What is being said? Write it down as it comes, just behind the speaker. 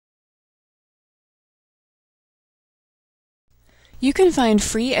You can find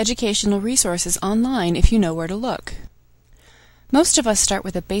free educational resources online if you know where to look. Most of us start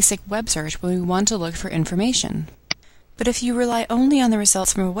with a basic web search when we want to look for information. But if you rely only on the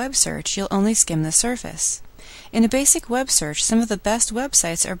results from a web search, you'll only skim the surface. In a basic web search, some of the best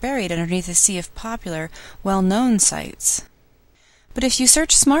websites are buried underneath a sea of popular, well-known sites. But if you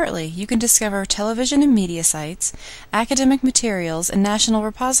search smartly, you can discover television and media sites, academic materials, and national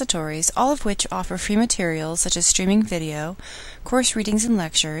repositories, all of which offer free materials such as streaming video, course readings and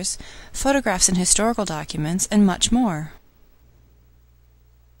lectures, photographs and historical documents, and much more.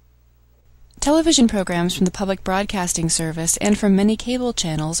 Television programs from the Public Broadcasting Service and from many cable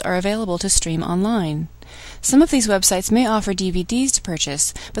channels are available to stream online. Some of these websites may offer DVDs to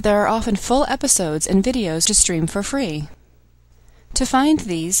purchase, but there are often full episodes and videos to stream for free. To find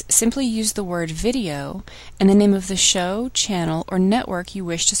these, simply use the word video and the name of the show, channel, or network you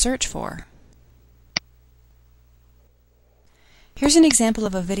wish to search for. Here's an example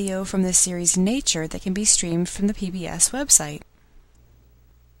of a video from the series Nature that can be streamed from the PBS website.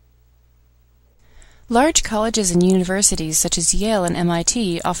 Large colleges and universities such as Yale and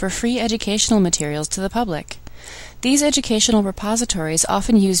MIT offer free educational materials to the public. These educational repositories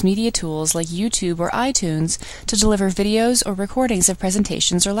often use media tools like YouTube or iTunes to deliver videos or recordings of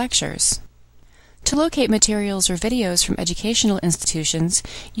presentations or lectures. To locate materials or videos from educational institutions,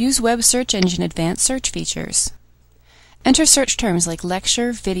 use web search engine advanced search features. Enter search terms like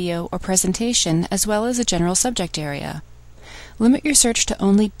lecture, video, or presentation, as well as a general subject area. Limit your search to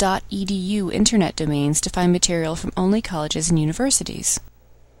only .edu internet domains to find material from only colleges and universities.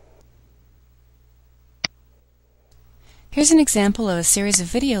 Here's an example of a series of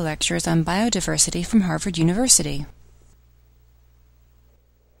video lectures on biodiversity from Harvard University.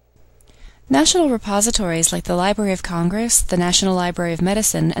 National repositories like the Library of Congress, the National Library of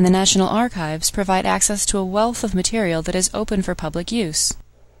Medicine, and the National Archives provide access to a wealth of material that is open for public use.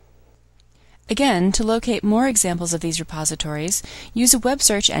 Again, to locate more examples of these repositories, use a web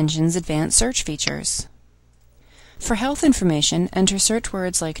search engine's advanced search features. For health information, enter search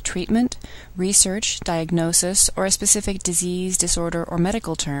words like treatment, research, diagnosis, or a specific disease, disorder, or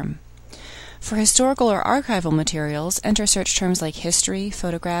medical term. For historical or archival materials, enter search terms like history,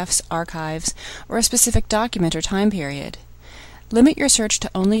 photographs, archives, or a specific document or time period. Limit your search to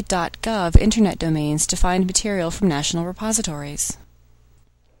only .gov internet domains to find material from national repositories.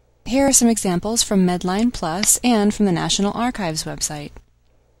 Here are some examples from Medline Plus and from the National Archives website.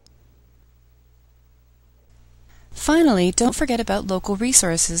 Finally, don't forget about local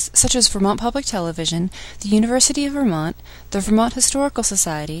resources such as Vermont Public Television, the University of Vermont, the Vermont Historical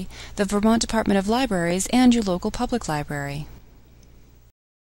Society, the Vermont Department of Libraries, and your local public library.